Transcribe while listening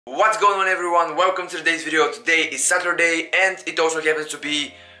What's going on, everyone? Welcome to today's video. Today is Saturday and it also happens to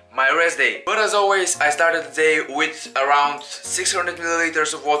be my rest day. But as always, I started the day with around 600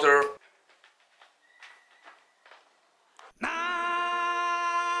 milliliters of water.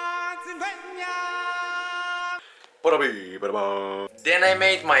 Then I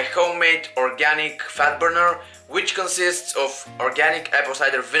made my homemade organic fat burner, which consists of organic apple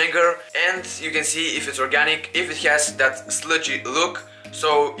cider vinegar, and you can see if it's organic, if it has that sludgy look,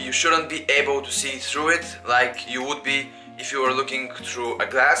 so you shouldn't be able to see through it like you would be if you were looking through a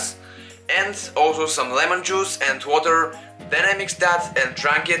glass. And also some lemon juice and water. Then I mixed that and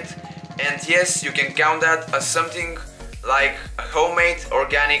drank it, and yes, you can count that as something like a homemade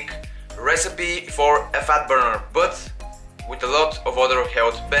organic recipe for a fat burner, but with a lot of other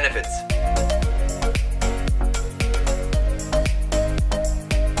health benefits.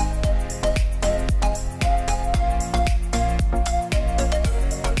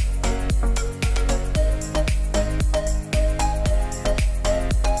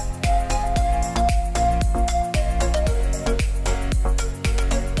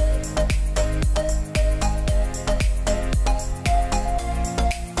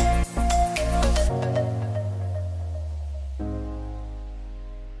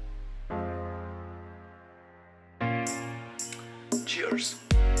 Cheers.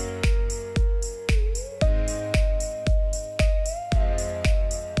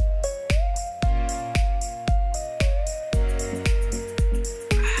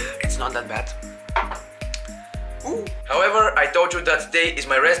 It's not that bad. Ooh. However, I told you that today is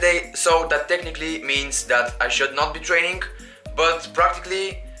my rest day, so that technically means that I should not be training, but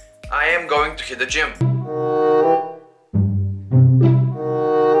practically I am going to hit the gym.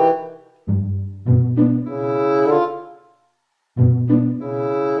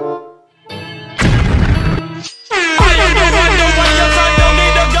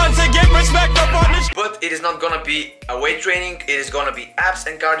 It is not gonna be a weight training, it is gonna be abs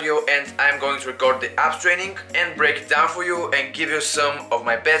and cardio, and I'm going to record the abs training and break it down for you and give you some of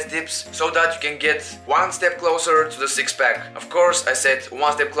my best tips so that you can get one step closer to the six-pack. Of course, I said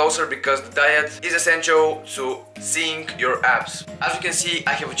one step closer because the diet is essential to seeing your abs. As you can see,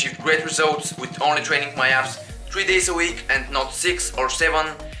 I have achieved great results with only training my abs 3 days a week and not 6 or 7,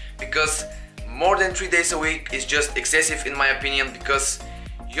 because more than 3 days a week is just excessive in my opinion, because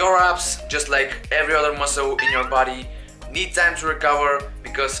your abs, just like every other muscle in your body, need time to recover,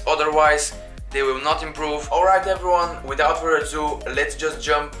 because otherwise they will not improve. Alright everyone, without further ado, let's just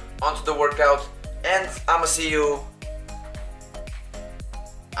jump onto the workout, and I'ma see you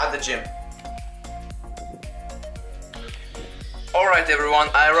at the gym. Alright everyone,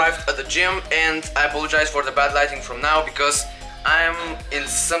 I arrived at the gym, and I apologize for the bad lighting from now because I'm in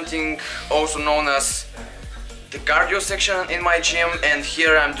something also known as the cardio section in my gym, and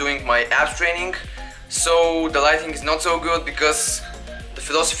here I'm doing my abs training, so the lighting is not so good because the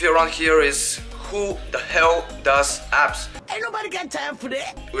philosophy around here is who the hell does abs? Ain't nobody got time for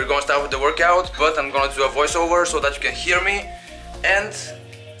that. We're gonna start with the workout, but I'm gonna do a voiceover so that you can hear me, and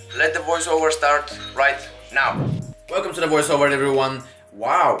let the voiceover start right now. Welcome to the voiceover everyone.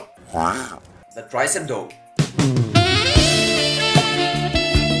 Wow, the tricep though.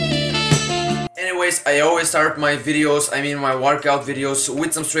 Anyways, I always start my videos, my workout videos,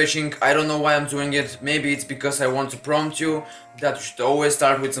 with some stretching. I don't know why I'm doing it. Maybe it's because I want to prompt you that you should always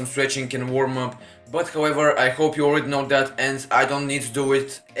start with some stretching and warm up. But however, I hope you already know that, and I don't need to do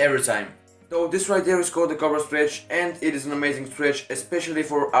it every time. So this right there is called the cobra stretch, and it is an amazing stretch, especially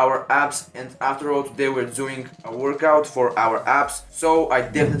for our abs. And after all, today we're doing a workout for our abs, so I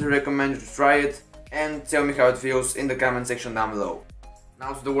definitely recommend you to try it and tell me how it feels in the comment section down below.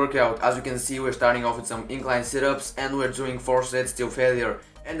 Now to the workout. As you can see, we're starting off with some incline sit-ups, and we're doing 4 sets till failure.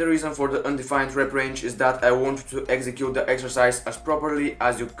 And the reason for the undefined rep range is that I want you to execute the exercise as properly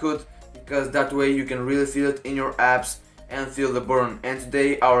as you could, because that way you can really feel it in your abs and feel the burn. And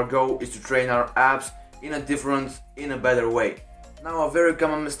today our goal is to train our abs in a better way. Now, a very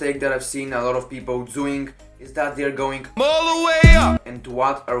common mistake that I've seen a lot of people doing is that they're going all the way up. And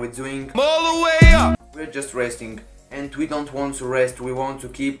what are we doing? All the way up. We're just resting. And we don't want to rest, we want to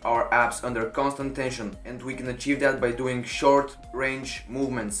keep our abs under constant tension, and we can achieve that by doing short range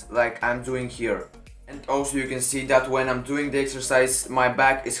movements like I'm doing here. And also you can see that when I'm doing the exercise, my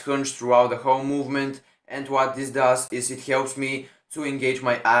back is hunched throughout the whole movement, and what this does is it helps me to engage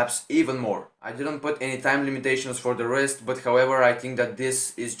my abs even more. I didn't put any time limitations for the rest, but however I think that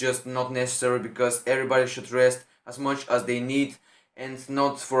this is just not necessary, because everybody should rest as much as they need, and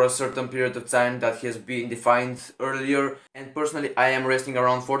not for a certain period of time that has been defined earlier. And personally I am resting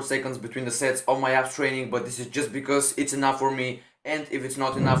around 40 seconds between the sets of my abs training, but this is just because it's enough for me and if it's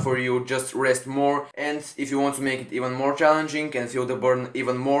not enough for you, just rest more, and if you want to make it even more challenging and feel the burn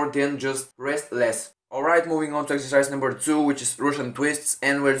even more, then just rest less. Alright, moving on to exercise number 2, which is Russian twists,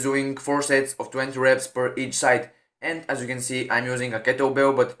 and we're doing 4 sets of 20 reps per each side. And as you can see, I'm using a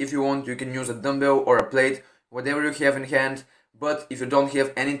kettlebell, but if you want, you can use a dumbbell or a plate, whatever you have in hand. But if you don't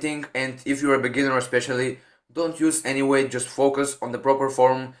have anything, and if you're a beginner especially, don't use any weight, just focus on the proper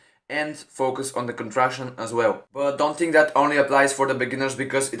form and focus on the contraction as well. But don't think that only applies for the beginners,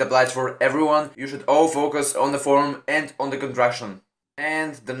 because it applies for everyone. You should all focus on the form and on the contraction.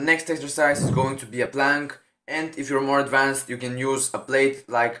 And the next exercise is going to be a plank, and if you're more advanced, you can use a plate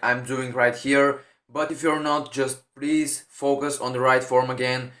like I'm doing right here. But if you're not, just please focus on the right form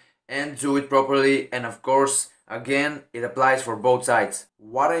again and do it properly. And of course, again, it applies for both sides.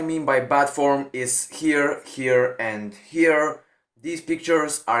 What I mean by bad form is here, here and here. These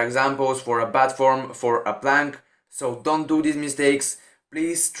pictures are examples for a bad form for a plank, so don't do these mistakes.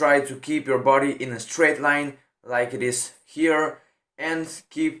 Please try to keep your body in a straight line like it is here, and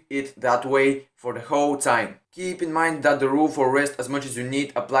keep it that way for the whole time. Keep in mind that the rule for rest as much as you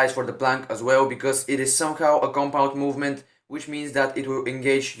need applies for the plank as well, because it is somehow a compound movement, which means that it will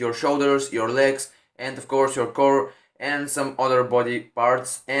engage your shoulders, your legs, and of course your core and some other body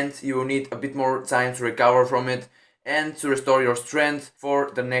parts, and you will need a bit more time to recover from it and to restore your strength for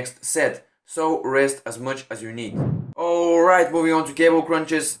the next set. So rest as much as you need. Alright, moving on to cable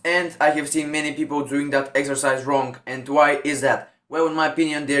crunches, and I have seen many people doing that exercise wrong. And why is that? Well, in my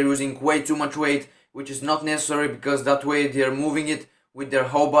opinion, they're using way too much weight, which is not necessary, because that way they're moving it with their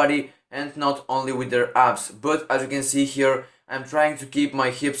whole body and not only with their abs. But as you can see here, I'm trying to keep my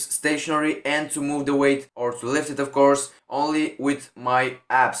hips stationary and to move the weight, or to lift it of course, only with my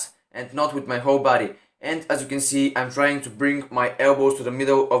abs and not with my whole body. And as you can see, I'm trying to bring my elbows to the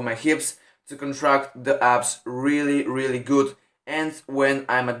middle of my hips to contract the abs really good. And when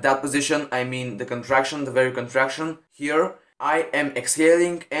I'm at that position, I mean the contraction, the very contraction here, I am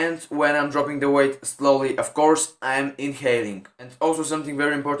exhaling, and when I'm dropping the weight slowly, of course, I'm inhaling. And also something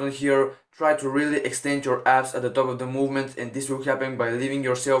very important here, try to really extend your abs at the top of the movement, and this will happen by leaving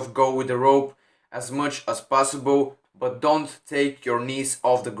yourself go with the rope as much as possible, but don't take your knees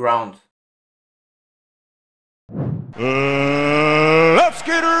off the ground. Let's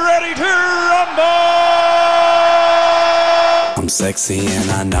get ready to rumble! I'm sexy and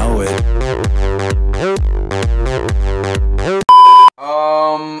I know it.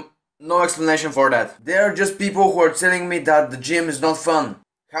 No explanation for that. There are just people who are telling me that the gym is not fun.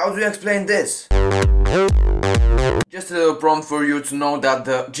 How do you explain this? Just a little prompt for you to know that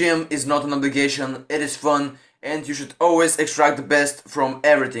the gym is not an obligation, it is fun, and you should always extract the best from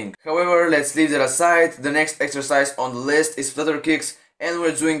everything. However, let's leave that aside. The next exercise on the list is flutter kicks, and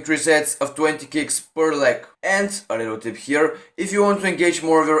we're doing 3 sets of 20 kicks per leg. And a little tip here, if you want to engage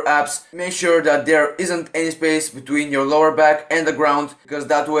more of your abs, make sure that there isn't any space between your lower back and the ground, because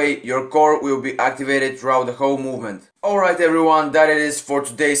that way your core will be activated throughout the whole movement. Alright everyone, that it is for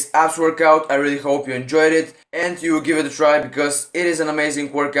today's abs workout. I really hope you enjoyed it and you will give it a try, because it is an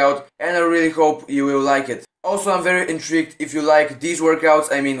amazing workout and I really hope you will like it. Also, I'm very intrigued if you like these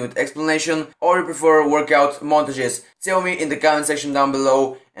workouts, I mean with explanation, or you prefer workout montages. Tell me in the comment section down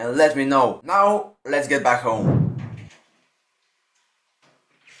below and let me know. Now, let's get back home.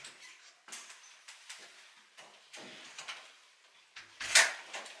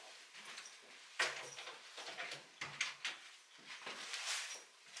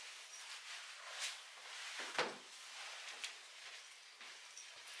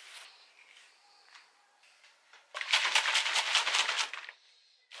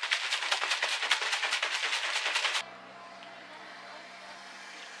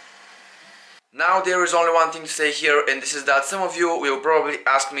 Now there is only one thing to say here, and this is that some of you will probably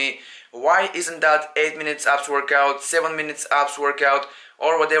ask me, why isn't that 8 minutes abs workout, 7 minutes abs workout,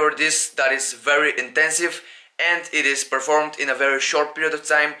 or whatever it is that is very intensive and it is performed in a very short period of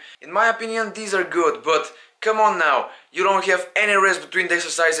time. In my opinion, these are good, but come on now, you don't have any rest between the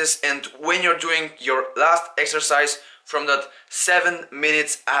exercises, and when you're doing your last exercise from that 7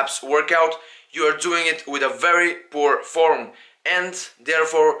 minutes abs workout, you are doing it with a very poor form, and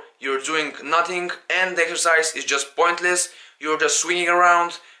therefore you're doing nothing and the exercise is just pointless. You're just swinging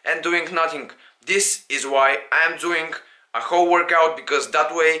around and doing nothing. This is why I'm doing a whole workout, because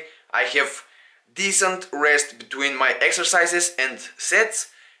that way I have decent rest between my exercises and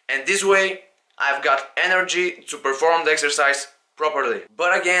sets, and this way I've got energy to perform the exercise properly.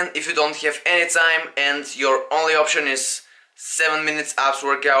 But again, if you don't have any time and your only option is 7 minutes abs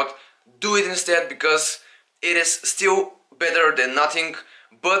workout, do it instead, because it is still better than nothing.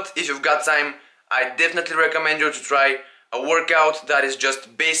 But if you've got time, I definitely recommend you to try a workout that is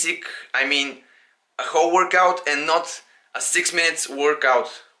just basic. I mean, a whole workout and not a 6 minutes workout.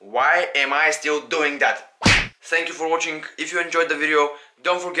 Why am I still doing that? Thank you for watching. If you enjoyed the video,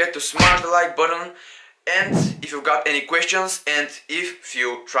 don't forget to smash the like button. And if you've got any questions and if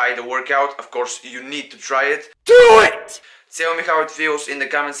you try the workout, of course you need to try it. Do it! Tell me how it feels in the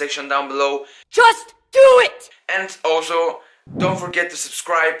comment section down below. Just do it! And also, don't forget to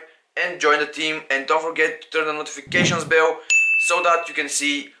subscribe and join the team, and don't forget to turn the notifications bell so that you can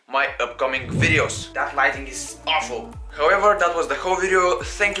see my upcoming videos. That lighting is awful. However, that was the whole video.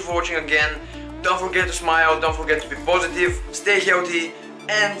 Thank you for watching again. Don't forget to smile, don't forget to be positive, stay healthy,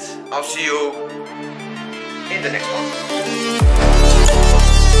 and I'll see you in the next one.